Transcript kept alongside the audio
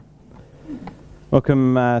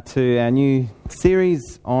Welcome to our new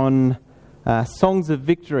series on Songs of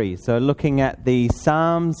Victory. So looking at the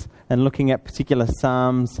Psalms and looking at particular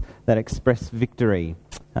Psalms that express victory.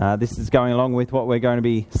 This is going along with what we're going to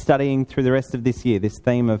be studying through the rest of this year, this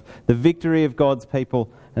theme of the victory of God's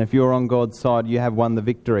people. And if you're on God's side, you have won the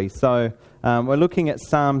victory. So we're looking at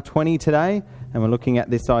Psalm 20 today, and we're looking at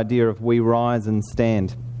this idea of we rise and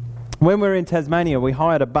stand. When we were in Tasmania, we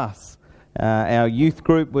hired a bus. Our youth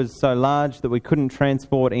group was so large that we couldn't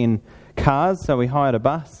transport in cars, so we hired a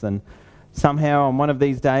bus, and somehow on one of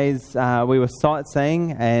these days we were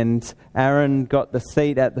sightseeing and Aaron got the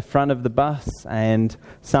seat at the front of the bus, and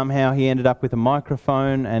somehow he ended up with a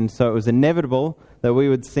microphone, and so it was inevitable that we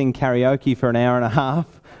would sing karaoke for an hour and a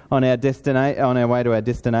half on our way to our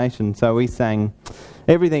destination. So we sang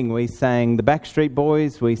everything. We sang the Backstreet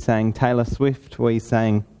Boys, we sang Taylor Swift, we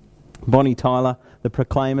sang Bonnie Tyler, the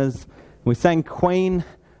Proclaimers. We sang Queen,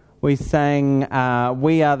 we sang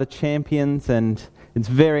We Are the Champions, and it's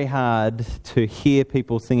very hard to hear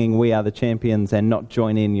people singing We Are the Champions and not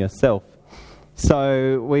join in yourself.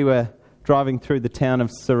 So we were driving through the town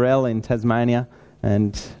of Sorell in Tasmania,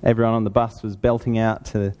 and everyone on the bus was belting out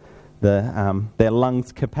to their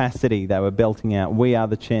lungs capacity. They were belting out, We Are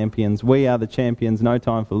the Champions, We Are the Champions, no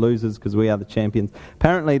time for losers because we are the champions.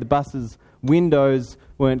 Apparently the bus's windows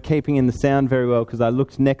weren't keeping in the sound very well, because I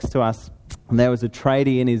looked next to us and there was a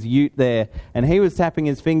tradie in his ute there, and he was tapping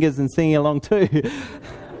his fingers and singing along too.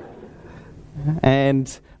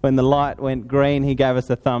 And when the light went green, he gave us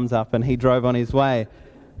a thumbs up and he drove on his way.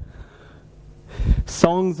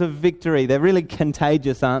 Songs of victory, they're really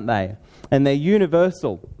contagious, aren't they? And they're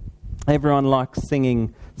universal. Everyone likes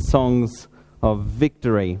singing songs of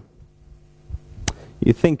victory.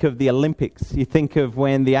 You think of the Olympics, you think of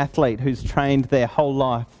when the athlete who's trained their whole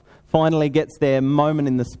life finally gets their moment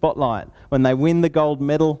in the spotlight, when they win the gold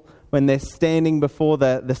medal, when they're standing before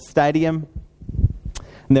the stadium,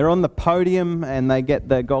 and they're on the podium and they get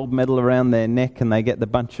the gold medal around their neck and they get the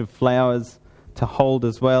bunch of flowers to hold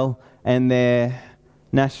as well, and their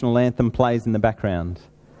national anthem plays in the background.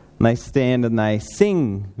 And they stand and they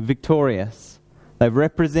sing victorious. They've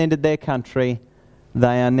represented their country.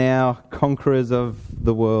 They are now conquerors of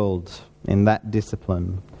the world in that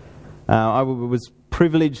discipline. I was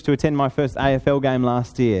privileged to attend my first AFL game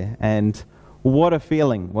last year, and what a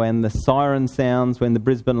feeling when the siren sounds, when the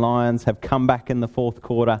Brisbane Lions have come back in the fourth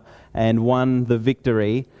quarter and won the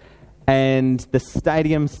victory, and the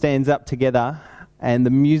stadium stands up together and the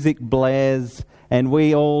music blares and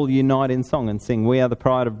we all unite in song and sing, We Are the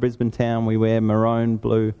Pride of Brisbane Town, we wear maroon,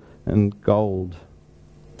 blue and gold.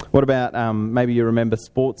 What about, maybe you remember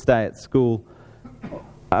sports day at school.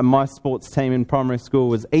 My sports team in primary school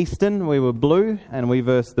was Eastern. We were blue and we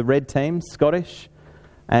versed the red team, Scottish.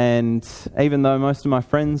 And even though most of my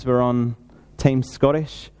friends were on Team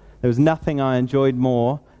Scottish, there was nothing I enjoyed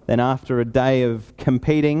more than after a day of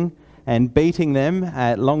competing and beating them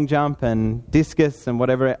at long jump and discus and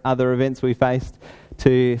whatever other events we faced,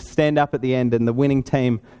 to stand up at the end and the winning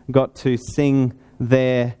team got to sing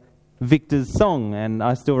their victor's song. And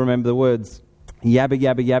I still remember the words, yabba,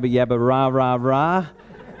 yabba, yabba, yabba, rah, rah, rah.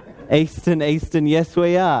 Eastern, Eastern, yes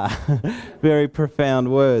we are. Very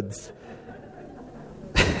profound words.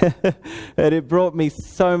 And it brought me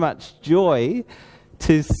so much joy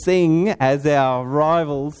to sing as our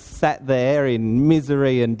rivals sat there in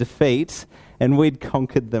misery and defeat, and we'd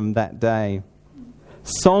conquered them that day.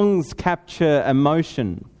 Songs capture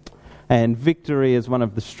emotion, and victory is one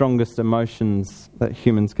of the strongest emotions that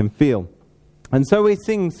humans can feel. And so we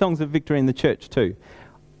sing songs of victory in the church too.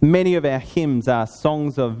 Many of our hymns are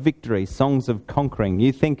songs of victory, songs of conquering.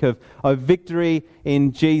 You think of victory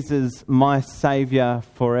in Jesus, my Saviour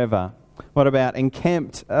forever. What about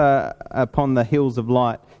encamped upon the hills of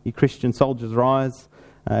light, you Christian soldiers rise,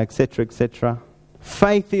 etc., etc.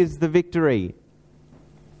 Faith is the victory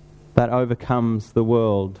that overcomes the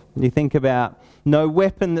world. You think about no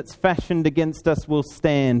weapon that's fashioned against us will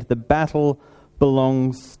stand. The battle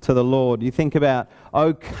belongs to the Lord. You think about,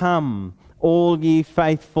 O come, all ye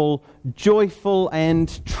faithful, joyful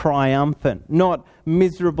and triumphant, not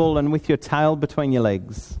miserable and with your tail between your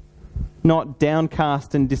legs, not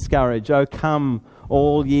downcast and discouraged. O come,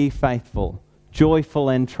 all ye faithful, joyful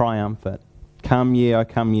and triumphant. Come ye, O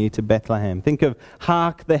come ye to Bethlehem. Think of,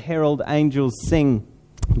 hark the herald angels sing,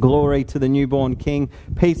 glory to the newborn King,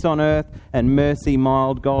 peace on earth and mercy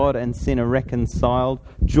mild, God and sinner reconciled.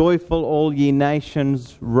 Joyful all ye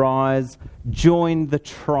nations rise, join the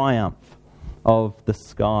triumph of the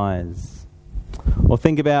skies. Or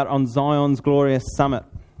think about on Zion's glorious summit,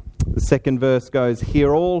 The second verse goes,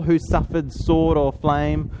 "Hear all who suffered sword or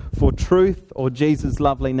flame, for truth or Jesus'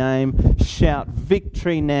 lovely name. Shout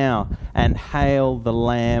victory now and hail the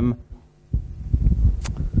Lamb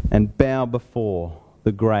and bow before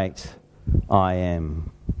the great I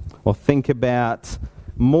am." Or think about,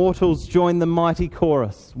 "Mortals join the mighty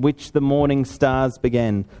chorus, which the morning stars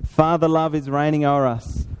began. Father love is reigning o'er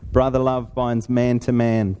us, brother love binds man to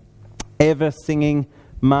man. Ever singing,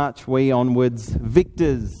 march we onwards,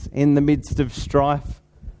 victors in the midst of strife.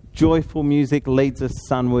 Joyful music leads us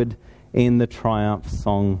sunward in the triumph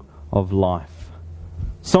song of life."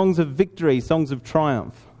 Songs of victory, songs of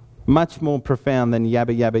triumph, much more profound than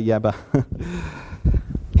yabba, yabba, yabba.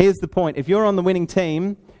 Here's the point. If you're on the winning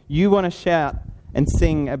team, you want to shout and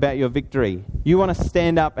sing about your victory. You want to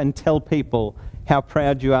stand up and tell people how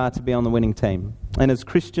proud you are to be on the winning team. And as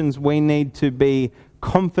Christians, we need to be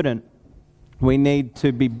confident. We need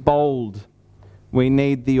to be bold. We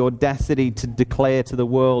need the audacity to declare to the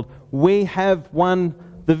world, we have won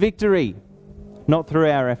the victory. Not through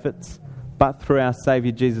our efforts, but through our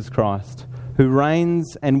Saviour Jesus Christ, who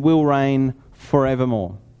reigns and will reign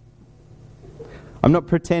forevermore. I'm not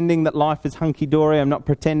pretending that life is hunky-dory. I'm not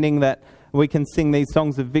pretending that we can sing these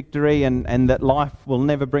songs of victory and that life will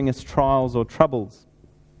never bring us trials or troubles.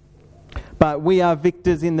 But we are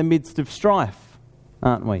victors in the midst of strife,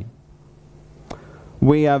 aren't we?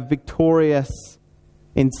 We are victorious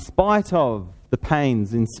in spite of the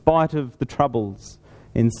pains, in spite of the troubles,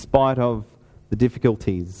 in spite of the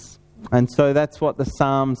difficulties. And so that's what the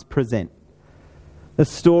Psalms present. The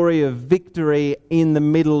story of victory in the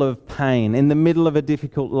middle of pain, in the middle of a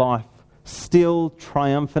difficult life, still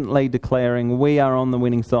triumphantly declaring we are on the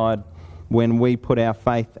winning side when we put our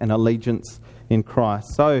faith and allegiance in Christ.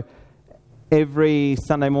 So every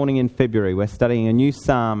Sunday morning in February, we're studying a new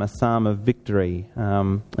psalm, a psalm of victory.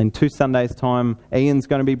 In 2 Sundays' time, Ian's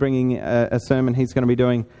going to be bringing a sermon. He's going to be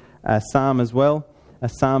doing a psalm as well, a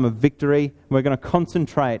psalm of victory. We're going to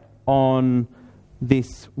concentrate on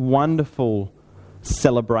this wonderful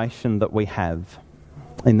celebration that we have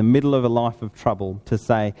in the middle of a life of trouble to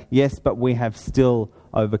say, yes, but we have still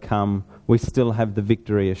overcome. We still have the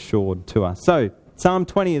victory assured to us. So Psalm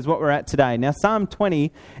 20 is what we're at today. Now, Psalm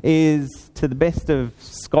 20 is, to the best of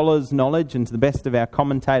scholars' knowledge and to the best of our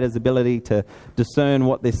commentators' ability to discern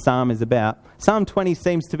what this psalm is about, Psalm 20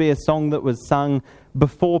 seems to be a song that was sung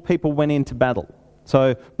before people went into battle.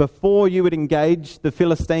 So before you would engage the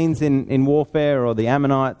Philistines in warfare, or the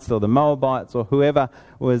Ammonites or the Moabites or whoever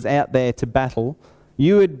was out there to battle,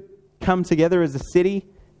 you would come together as a city,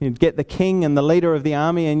 you'd get the king and the leader of the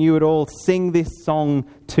army, and you would all sing this song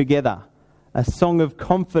together. A song of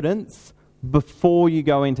confidence before you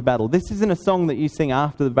go into battle. This isn't a song that you sing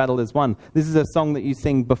after the battle is won. This is a song that you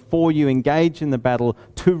sing before you engage in the battle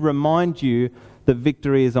to remind you that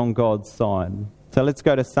victory is on God's side. So let's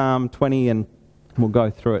go to Psalm 20 and we'll go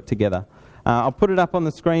through it together. I'll put it up on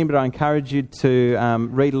the screen, but I encourage you to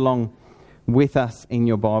read along with us in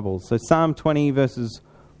your Bibles. So Psalm 20 verses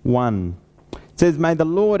 1. It says, "May the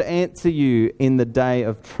Lord answer you in the day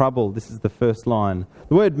of trouble." This is the first line.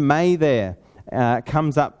 The word "may" there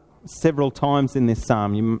comes up several times in this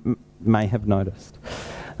psalm. You may have noticed.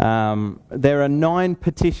 There are 9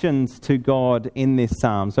 petitions to God in this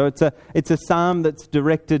psalm. So it's a psalm that's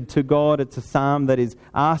directed to God. It's a psalm that is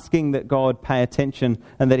asking that God pay attention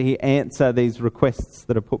and that He answer these requests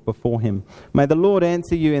that are put before Him. May the Lord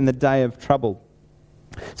answer you in the day of trouble.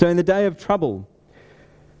 So in the day of trouble,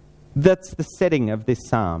 that's the setting of this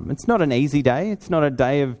psalm. It's not an easy day. It's not a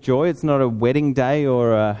day of joy. It's not a wedding day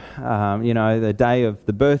or the day of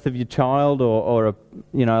the birth of your child or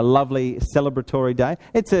a lovely celebratory day.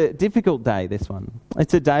 It's a difficult day, this one.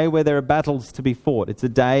 It's a day where there are battles to be fought. It's a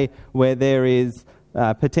day where there is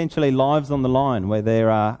potentially lives on the line, where there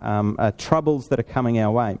are troubles that are coming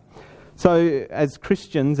our way. So as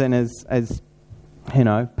Christians and as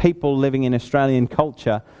people living in Australian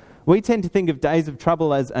culture, we tend to think of days of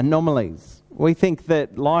trouble as anomalies. We think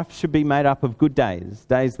that life should be made up of good days,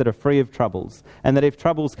 days that are free of troubles, and that if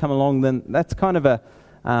troubles come along, then that's kind of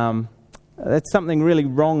that's something really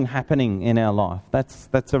wrong happening in our life.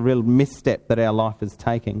 That's a real misstep that our life is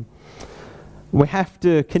taking. We have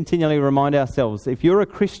to continually remind ourselves, if you're a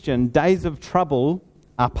Christian, days of trouble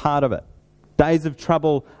are part of it. Days of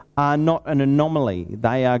trouble are not an anomaly.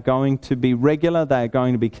 They are going to be regular. They are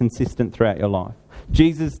going to be consistent throughout your life.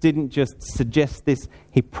 Jesus didn't just suggest this,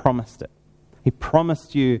 He promised it. He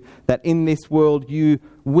promised you that in this world you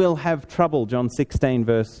will have trouble, John 16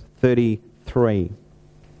 verse 33.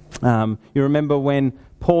 You remember when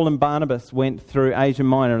Paul and Barnabas went through Asia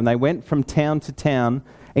Minor, and they went from town to town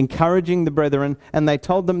encouraging the brethren, and they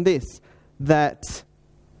told them this, that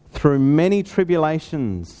through many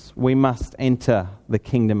tribulations we must enter the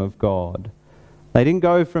kingdom of God. They didn't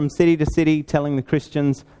go from city to city telling the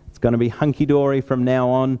Christians, it's going to be hunky-dory from now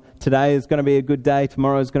on. Today is going to be a good day.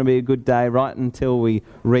 Tomorrow is going to be a good day, right until we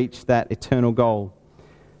reach that eternal goal.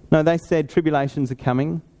 No, they said tribulations are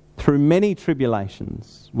coming. Through many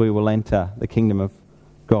tribulations we will enter the kingdom of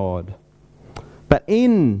God. But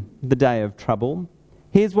in the day of trouble,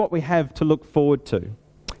 here's what we have to look forward to.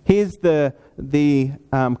 Here's the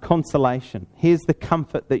consolation. Here's the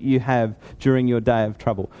comfort that you have during your day of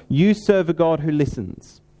trouble. You serve a God who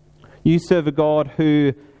listens. You serve a God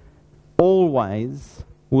who always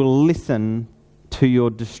will listen to your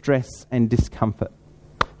distress and discomfort.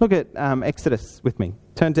 Look at Exodus with me.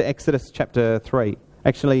 Turn to Exodus chapter 3.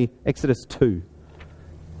 Actually, Exodus 2.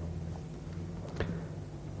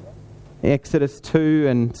 Exodus 2,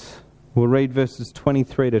 and we'll read verses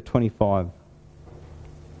 23 to 25.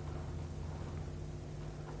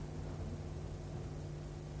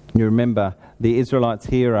 You remember, the Israelites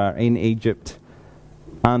here are in Egypt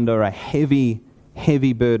under a heavy,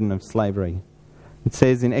 heavy burden of slavery. It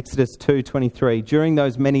says in Exodus 2:23, during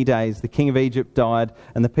those many days the king of Egypt died,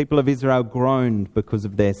 and the people of Israel groaned because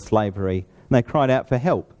of their slavery. And they cried out for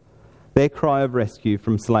help. Their cry of rescue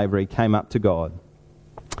from slavery came up to God.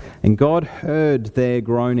 And God heard their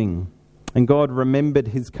groaning. And God remembered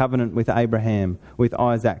his covenant with Abraham, with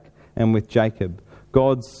Isaac, and with Jacob.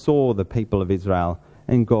 God saw the people of Israel,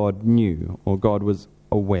 and God knew, or God was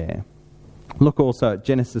aware. Look also at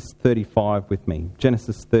Genesis 35 with me.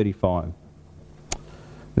 Genesis 35.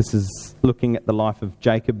 This is looking at the life of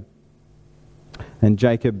Jacob. And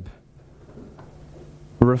Jacob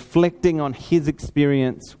reflecting on his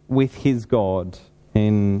experience with his God.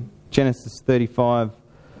 In Genesis 35,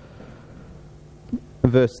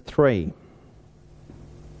 verse 3.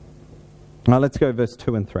 Now let's go verse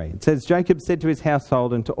 2 and 3. It says, Jacob said to his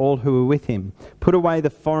household and to all who were with him, put away the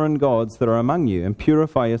foreign gods that are among you, and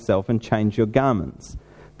purify yourself and change your garments.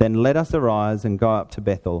 Then let us arise and go up to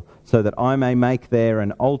Bethel, so that I may make there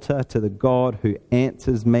an altar to the God who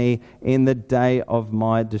answers me in the day of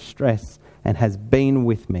my distress, and has been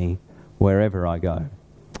with me wherever I go.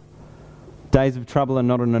 Days of trouble are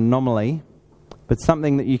not an anomaly, but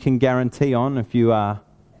something that you can guarantee on if you are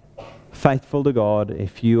faithful to God,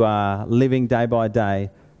 if you are living day by day,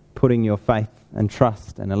 putting your faith and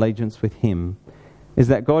trust and allegiance with him, is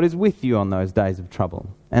that God is with you on those days of trouble,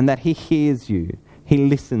 and that he hears you. He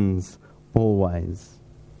listens always.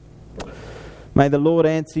 May the Lord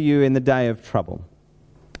answer you in the day of trouble.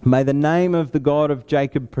 May the name of the God of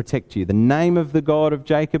Jacob protect you. The name of the God of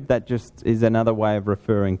Jacob, that just is another way of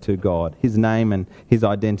referring to God. His name and his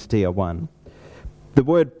identity are one. The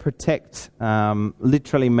word protect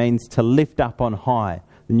literally means to lift up on high.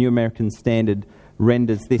 The New American Standard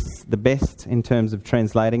renders this the best in terms of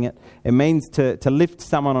translating it. It means to lift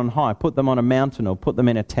someone on high, put them on a mountain or put them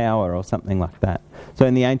in a tower or something like that. So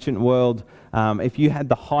in the ancient world, if you had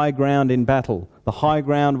the high ground in battle, the high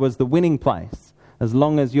ground was the winning place. As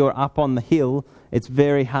long as you're up on the hill, it's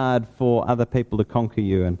very hard for other people to conquer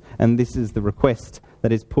you. And this is the request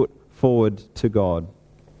that is put forward to God.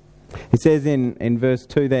 He says in verse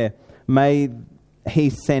 2 there, may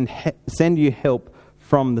he send you help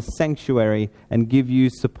from the sanctuary and give you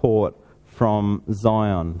support from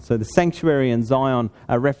Zion. So the sanctuary and Zion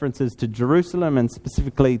are references to Jerusalem and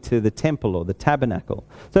specifically to the temple or the tabernacle.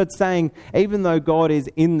 So it's saying even though God is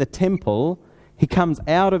in the temple, he comes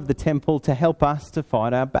out of the temple to help us to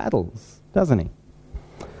fight our battles, doesn't he?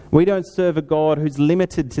 We don't serve a God who's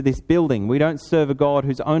limited to this building. We don't serve a God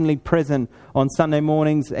who's only present on Sunday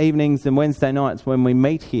mornings, evenings and Wednesday nights when we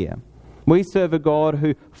meet here. We serve a God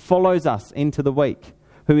who follows us into the week,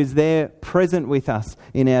 who is there present with us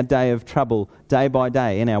in our day of trouble, day by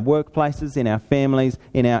day, in our workplaces, in our families,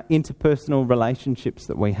 in our interpersonal relationships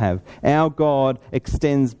that we have. Our God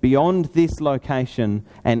extends beyond this location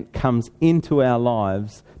and comes into our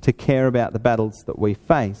lives to care about the battles that we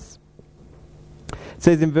face. It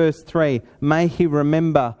says in verse 3, may he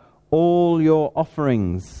remember all your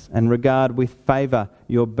offerings and regard with favour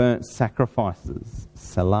your burnt sacrifices.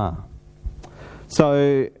 Selah.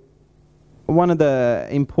 So, one of the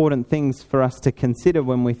important things for us to consider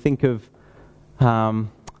when we think of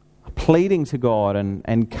pleading to God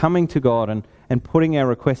and coming to God and putting our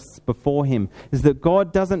requests before him is that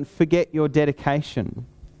God doesn't forget your dedication.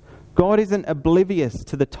 God isn't oblivious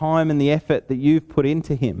to the time and the effort that you've put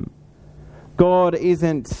into him. God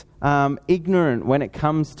isn't ignorant when it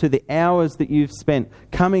comes to the hours that you've spent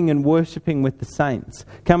coming and worshipping with the saints,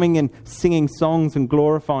 coming and singing songs and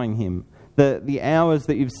glorifying him. the hours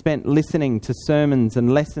that you've spent listening to sermons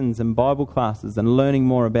and lessons and Bible classes and learning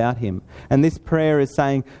more about Him. And this prayer is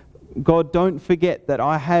saying, God, don't forget that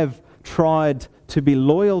I have tried to be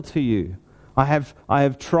loyal to you. I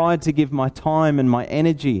have tried to give my time and my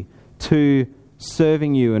energy to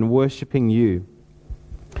serving you and worshipping you.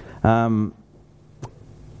 The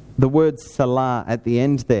word salah at the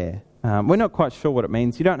end there, we're not quite sure what it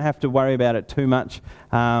means. You don't have to worry about it too much.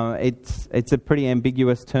 It's a pretty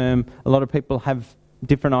ambiguous term. A lot of people have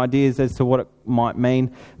different ideas as to what it might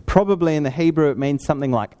mean. Probably in the Hebrew it means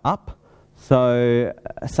something like up. So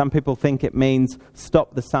some people think it means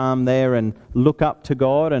stop the psalm there and look up to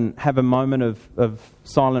God and have a moment of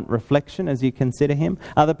silent reflection as you consider Him.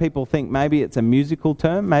 Other people think maybe it's a musical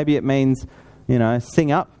term. Maybe it means,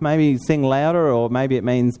 sing up, maybe sing louder, or maybe it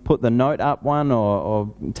means put the note up one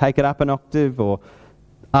or take it up an octave or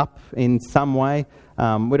up in some way.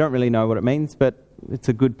 We don't really know what it means, but it's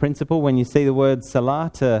a good principle when you see the word salah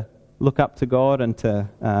to look up to God and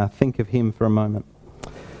to think of Him for a moment.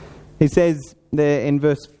 He says there in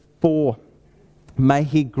verse 4, may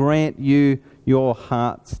He grant you your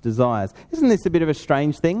heart's desires. Isn't this a bit of a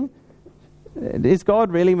strange thing? Is God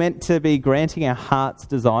really meant to be granting our heart's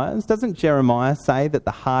desires? Doesn't Jeremiah say that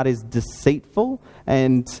the heart is deceitful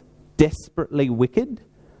and desperately wicked?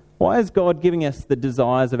 Why is God giving us the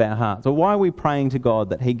desires of our hearts? Or why are we praying to God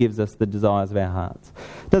that He gives us the desires of our hearts?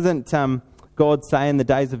 Doesn't God say in the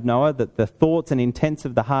days of Noah that the thoughts and intents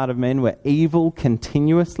of the heart of men were evil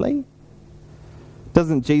continuously?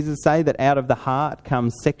 Doesn't Jesus say that out of the heart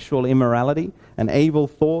comes sexual immorality and evil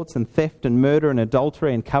thoughts and theft and murder and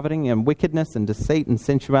adultery and coveting and wickedness and deceit and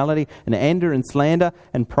sensuality and anger and slander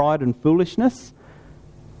and pride and foolishness?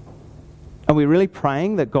 Are we really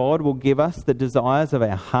praying that God will give us the desires of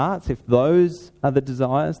our hearts if those are the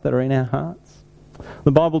desires that are in our hearts?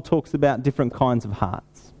 The Bible talks about different kinds of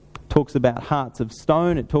hearts. It talks about hearts of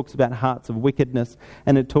stone, it talks about hearts of wickedness,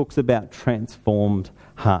 and it talks about transformed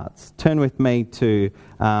hearts. Turn with me to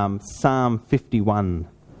Psalm 51.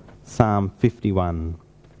 Psalm 51.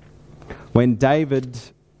 When David,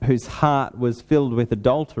 whose heart was filled with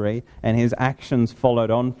adultery and his actions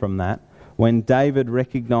followed on from that, when David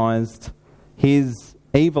recognised his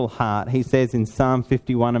evil heart, he says in Psalm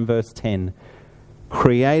 51 and verse 10,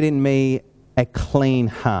 create in me a clean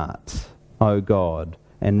heart, O God,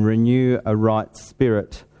 and renew a right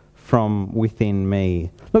spirit from within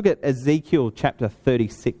me. Look at Ezekiel chapter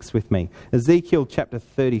 36 with me. Ezekiel chapter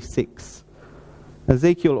 36.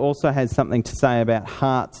 Ezekiel also has something to say about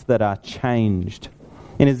hearts that are changed.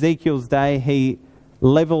 In Ezekiel's day, he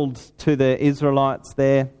levelled to the Israelites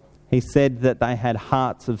there. He said that they had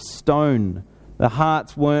hearts of stone. The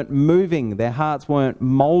hearts weren't moving. Their hearts weren't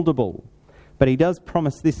mouldable. But he does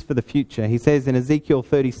promise this for the future. He says in Ezekiel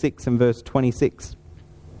 36 and verse 26,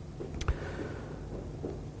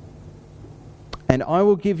 and I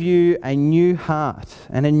will give you a new heart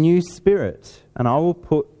and a new spirit, and I will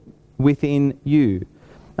put within you,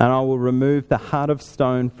 and I will remove the heart of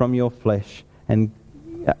stone from your flesh and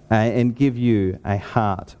give you a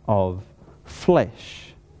heart of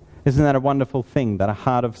flesh. Isn't that a wonderful thing, that a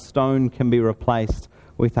heart of stone can be replaced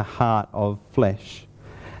with a heart of flesh?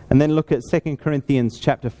 And then look at 2 Corinthians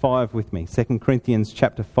chapter 5 with me. 2 Corinthians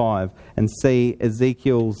chapter 5, and see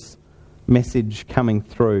Ezekiel's message coming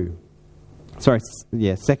through. 2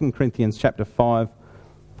 Corinthians chapter 5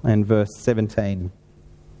 and verse 17.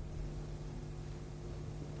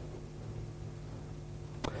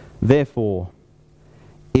 Therefore,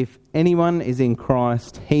 if anyone is in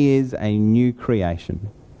Christ, he is a new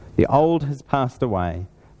creation. The old has passed away.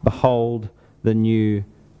 Behold, the new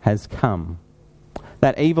has come.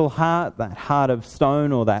 That evil heart, that heart of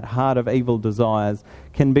stone or that heart of evil desires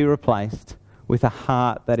can be replaced with a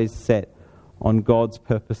heart that is set on God's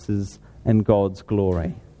purposes and God's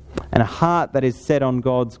glory. And a heart that is set on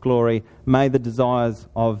God's glory, may the desires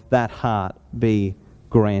of that heart be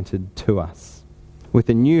granted to us. With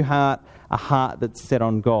a new heart, a heart that's set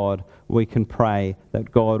on God, we can pray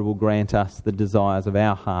that God will grant us the desires of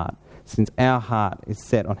our heart, since our heart is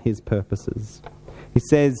set on His purposes. He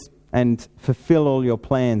says, and fulfill all your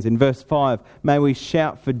plans. In verse 5, may we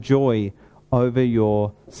shout for joy over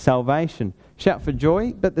your salvation. Shout for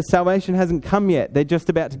joy, but the salvation hasn't come yet. They're just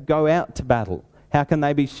about to go out to battle. How can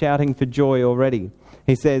they be shouting for joy already?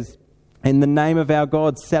 He says, in the name of our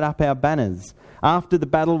God, set up our banners. After the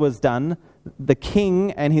battle was done, the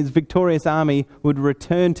king and his victorious army would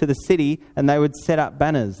return to the city and they would set up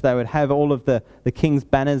banners. They would have all of the king's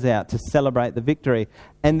banners out to celebrate the victory.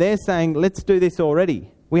 And they're saying, let's do this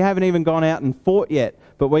already. We haven't even gone out and fought yet,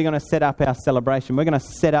 but we're going to set up our celebration. We're going to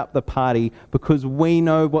set up the party because we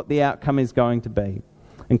know what the outcome is going to be.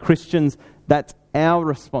 And Christians, that's our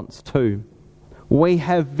response too. We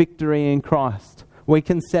have victory in Christ. We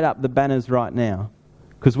can set up the banners right now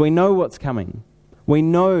because we know what's coming. We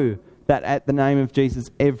know that at the name of Jesus,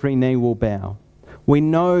 every knee will bow. We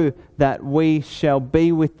know that we shall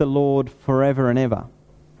be with the Lord forever and ever.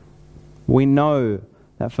 We know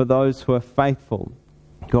that for those who are faithful,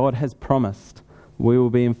 God has promised we will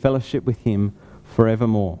be in fellowship with Him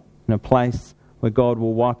forevermore, in a place where God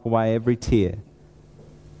will wipe away every tear.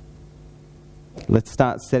 Let's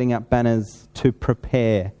start setting up banners to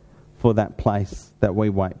prepare for that place that we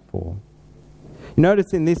wait for. You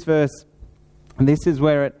notice in this verse, this is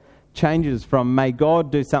where it changes from may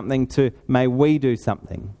God do something to may we do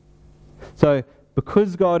something. So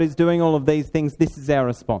because God is doing all of these things, this is our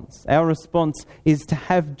response. Our response is to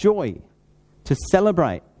have joy, to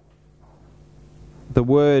celebrate. The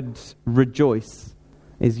word rejoice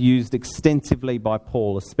is used extensively by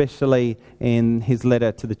Paul, especially in his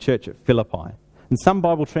letter to the church at Philippi. And some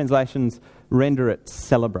Bible translations render it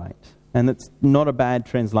celebrate. And it's not a bad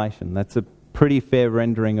translation. That's a pretty fair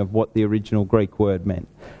rendering of what the original Greek word meant.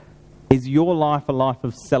 Is your life a life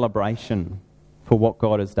of celebration for what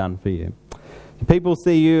God has done for you? People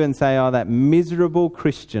see you and say, oh, that miserable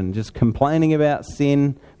Christian, just complaining about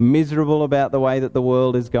sin, miserable about the way that the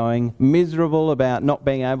world is going, miserable about not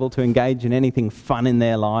being able to engage in anything fun in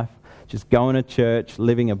their life, just going to church,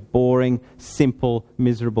 living a boring, simple,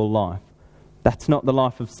 miserable life. That's not the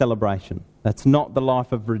life of celebration. That's not the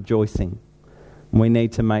life of rejoicing. We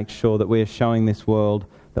need to make sure that we are showing this world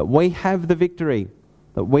that we have the victory,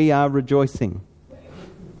 that we are rejoicing.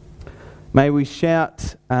 May we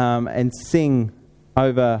shout and sing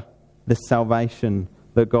over the salvation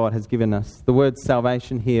that God has given us. The word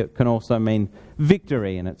salvation here can also mean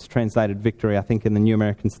victory, and it's translated victory, I think, in the New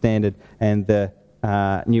American Standard and the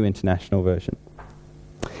New International Version.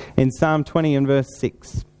 In Psalm 20 and verse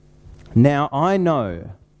 6, now I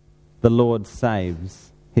know the Lord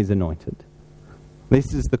saves His anointed.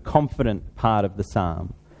 This is the confident part of the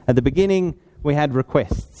psalm. At the beginning, we had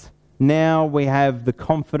requests. Now we have the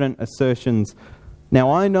confident assertions.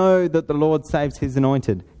 Now I know that the Lord saves His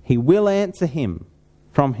anointed. He will answer him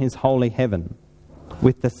from His holy heaven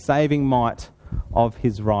with the saving might of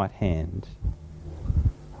His right hand.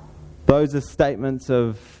 Those are statements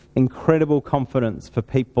of incredible confidence for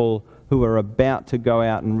people who are about to go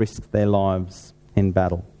out and risk their lives in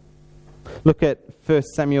battle. Look at 1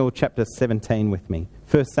 Samuel chapter 17 with me.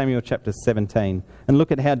 1 Samuel chapter 17. And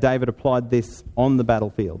look at how David applied this on the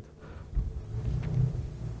battlefield.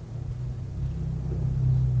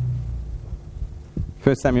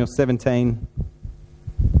 1 Samuel 17,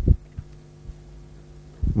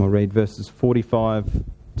 we'll read verses 45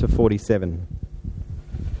 to 47.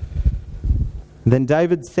 Then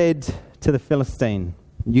David said to the Philistine,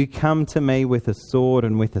 you come to me with a sword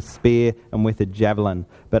and with a spear and with a javelin,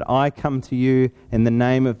 but I come to you in the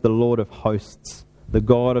name of the Lord of hosts, the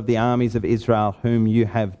God of the armies of Israel, whom you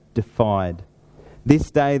have defied. This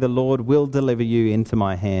day the Lord will deliver you into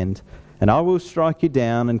my hand, and I will strike you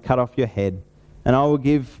down and cut off your head. And I will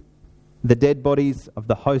give the dead bodies of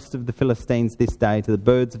the host of the Philistines this day to the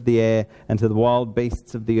birds of the air and to the wild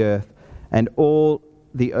beasts of the earth, and all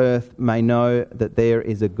the earth may know that there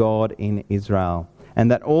is a God in Israel, and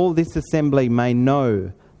that all this assembly may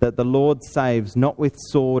know that the Lord saves not with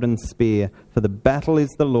sword and spear, for the battle is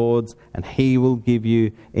the Lord's, and He will give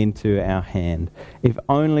you into our hand. If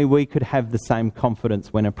only we could have the same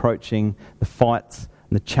confidence when approaching the fights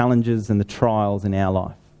and the challenges and the trials in our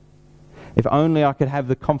life. If only I could have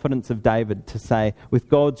the confidence of David to say, with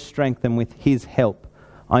God's strength and with His help,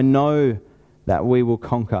 I know that we will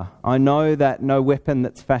conquer. I know that no weapon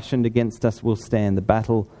that's fashioned against us will stand. The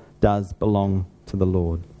battle does belong to the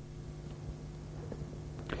Lord.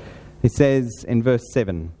 He says in verse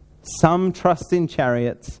 7, some trust in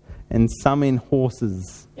chariots and some in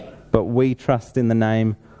horses, but we trust in the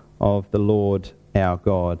name of the Lord our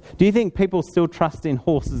God. Do you think people still trust in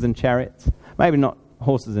horses and chariots? Maybe not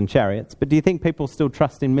horses and chariots, but do you think people still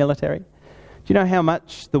trust in military? Do you know how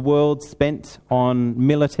much the world spent on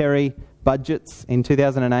military budgets in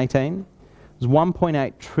 2018? It was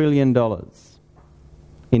 $1.8 trillion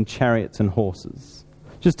in chariots and horses.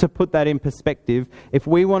 Just to put that in perspective, if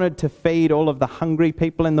we wanted to feed all of the hungry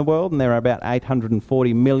people in the world, and there are about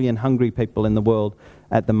 840 million hungry people in the world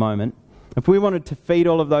at the moment, if we wanted to feed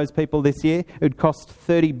all of those people this year, it would cost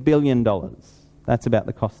 $30 billion. That's about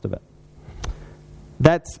the cost of it.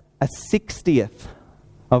 That's a 60th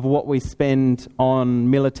of what we spend on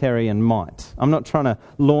military and might. I'm not trying to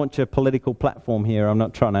launch a political platform here. I'm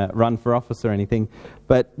not trying to run for office or anything.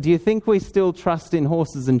 But do you think we still trust in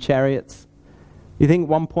horses and chariots? You think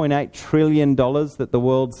 $1.8 trillion that the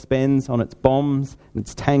world spends on its bombs, and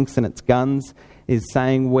its tanks and its guns is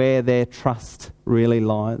saying where their trust really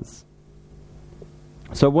lies?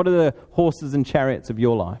 So what are the horses and chariots of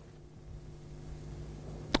your life?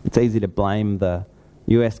 It's easy to blame the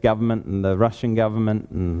US government and the Russian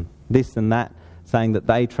government and this and that, saying that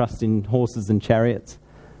they trust in horses and chariots.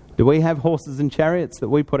 Do we have horses and chariots that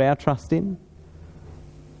we put our trust in?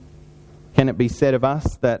 Can it be said of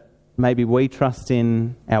us that maybe we trust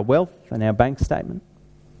in our wealth and our bank statement?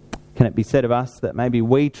 Can it be said of us that maybe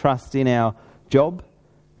we trust in our job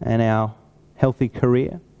and our healthy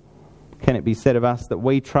career? Can it be said of us that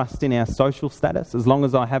we trust in our social status? As long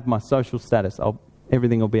as I have my social status,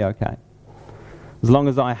 everything will be okay. As long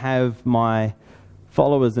as I have my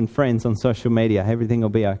followers and friends on social media, everything will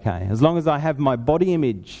be okay. As long as I have my body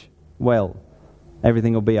image well,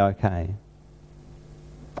 everything will be okay.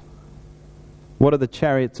 What are the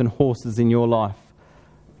chariots and horses in your life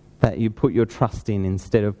that you put your trust in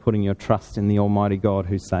instead of putting your trust in the Almighty God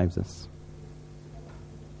who saves us?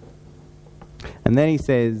 And then he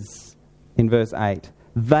says in verse 8,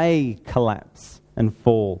 they collapse and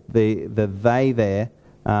fall. The they there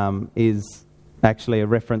is actually a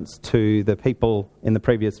reference to the people in the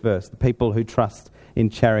previous verse, the people who trust in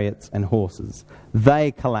chariots and horses.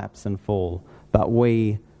 They collapse and fall, but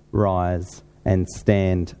we rise and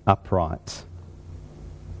stand upright.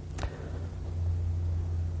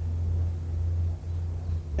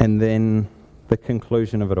 And then the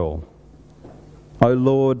conclusion of it all. O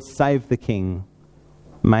Lord, save the King.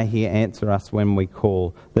 May he answer us when we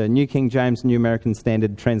call. The New King James, New American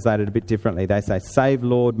Standard translated a bit differently. They say, save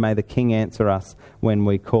Lord, may the King answer us when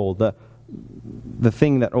we call. The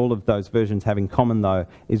thing that all of those versions have in common, though,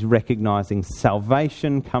 is recognising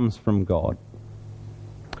salvation comes from God.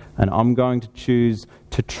 And I'm going to choose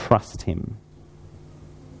to trust him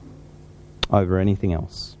over anything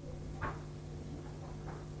else.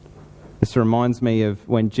 This reminds me of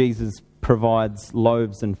when Jesus provides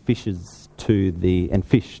loaves and fishes to the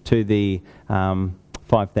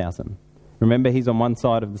 5,000. Remember, he's on one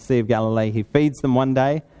side of the Sea of Galilee. He feeds them one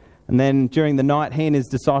day, and then during the night, he and his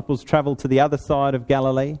disciples travel to the other side of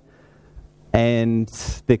Galilee, and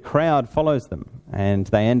the crowd follows them, and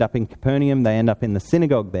they end up in Capernaum. They end up in the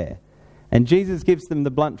synagogue there, and Jesus gives them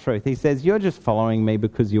the blunt truth. He says, "You're just following me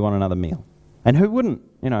because you want another meal." And who wouldn't?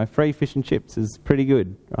 Free fish and chips is pretty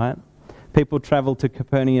good, right? People travel to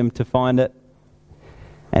Capernaum to find it.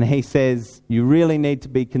 And he says, you really need to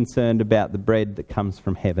be concerned about the bread that comes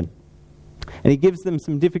from heaven. And he gives them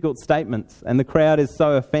some difficult statements. And the crowd is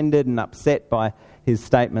so offended and upset by his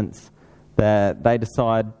statements that they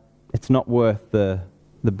decide it's not worth the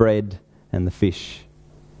bread and the fish.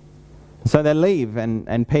 So they leave,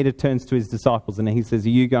 and Peter turns to his disciples and he says, are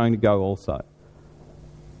you going to go also?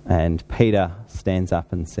 And Peter stands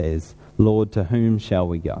up and says, Lord, to whom shall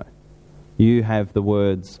we go? You have the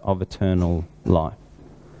words of eternal life.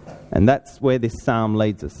 And that's where this psalm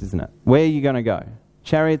leads us, isn't it? Where are you going to go?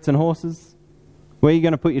 Chariots and horses? Where are you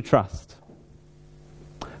going to put your trust?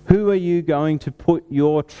 Who are you going to put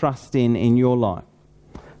your trust in your life?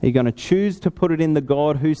 Are you going to choose to put it in the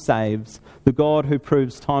God who saves, the God who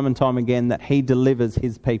proves time and time again that he delivers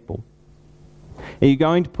his people? Are you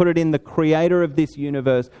going to put it in the creator of this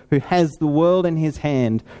universe who has the world in his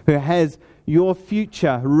hand, who has your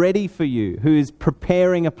future ready for you, who is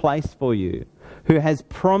preparing a place for you, who has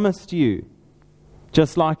promised you,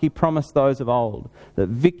 just like he promised those of old, that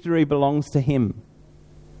victory belongs to him?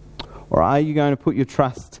 Or are you going to put your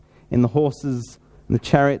trust in the horses and the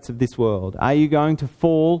chariots of this world? Are you going to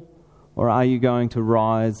fall, or are you going to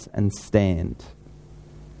rise and stand?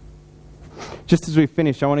 Just as we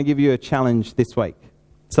finish, I want to give you a challenge this week.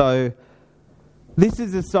 So, this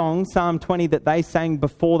is a song, Psalm 20, that they sang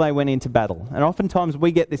before they went into battle. And oftentimes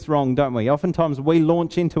we get this wrong, don't we? Oftentimes we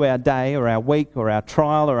launch into our day or our week or our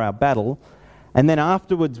trial or our battle, and then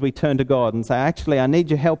afterwards we turn to God and say, actually, I need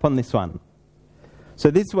your help on this one.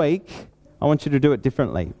 So this week, I want you to do it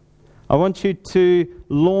differently. I want you to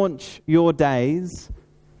launch your days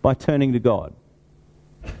by turning to God.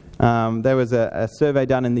 There was a survey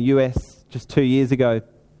done in the US just 2 years ago,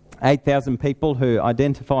 8,000 people who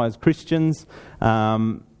identify as Christians.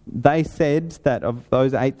 They said that of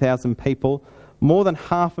those 8,000 people, more than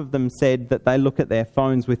half of them said that they look at their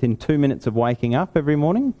phones within 2 minutes of waking up every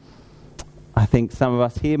morning. I think some of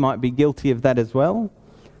us here might be guilty of that as well.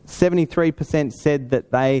 73% said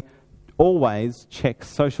that they always check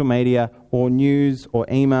social media or news or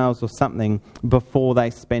emails or something before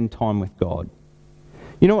they spend time with God.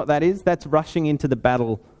 You know what that is? That's rushing into the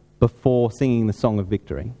battle before singing the song of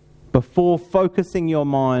victory. before focusing your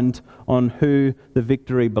mind on who the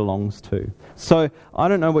victory belongs to. So I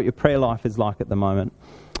don't know what your prayer life is like at the moment,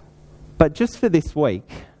 but just for this week,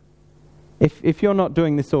 if you're not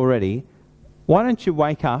doing this already, why don't you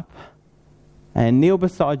wake up and kneel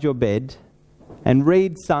beside your bed and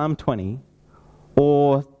read Psalm 20,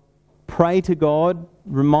 or pray to God,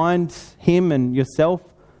 remind Him and yourself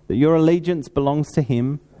that your allegiance belongs to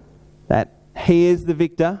Him, that He is the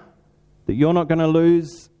victor, that you're not going to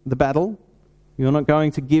lose the battle, you're not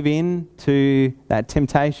going to give in to that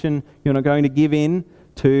temptation, you're not going to give in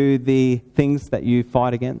to the things that you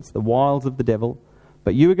fight against, the wiles of the devil,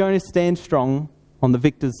 but you are going to stand strong on the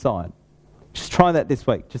victor's side. Just try that this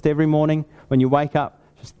week. Just every morning when you wake up,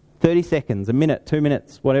 just 30 seconds, a minute, 2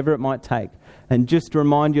 minutes, whatever it might take, and just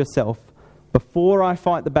remind yourself, before I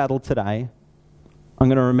fight the battle today, I'm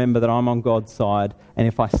going to remember that I'm on God's side, and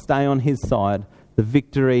if I stay on His side, the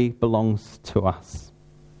victory belongs to us.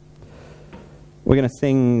 We're going to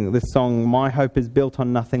sing this song, My Hope is Built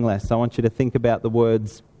on Nothing Less. I want you to think about the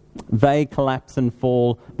words, they collapse and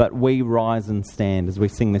fall, but we rise and stand, as we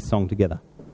sing this song together.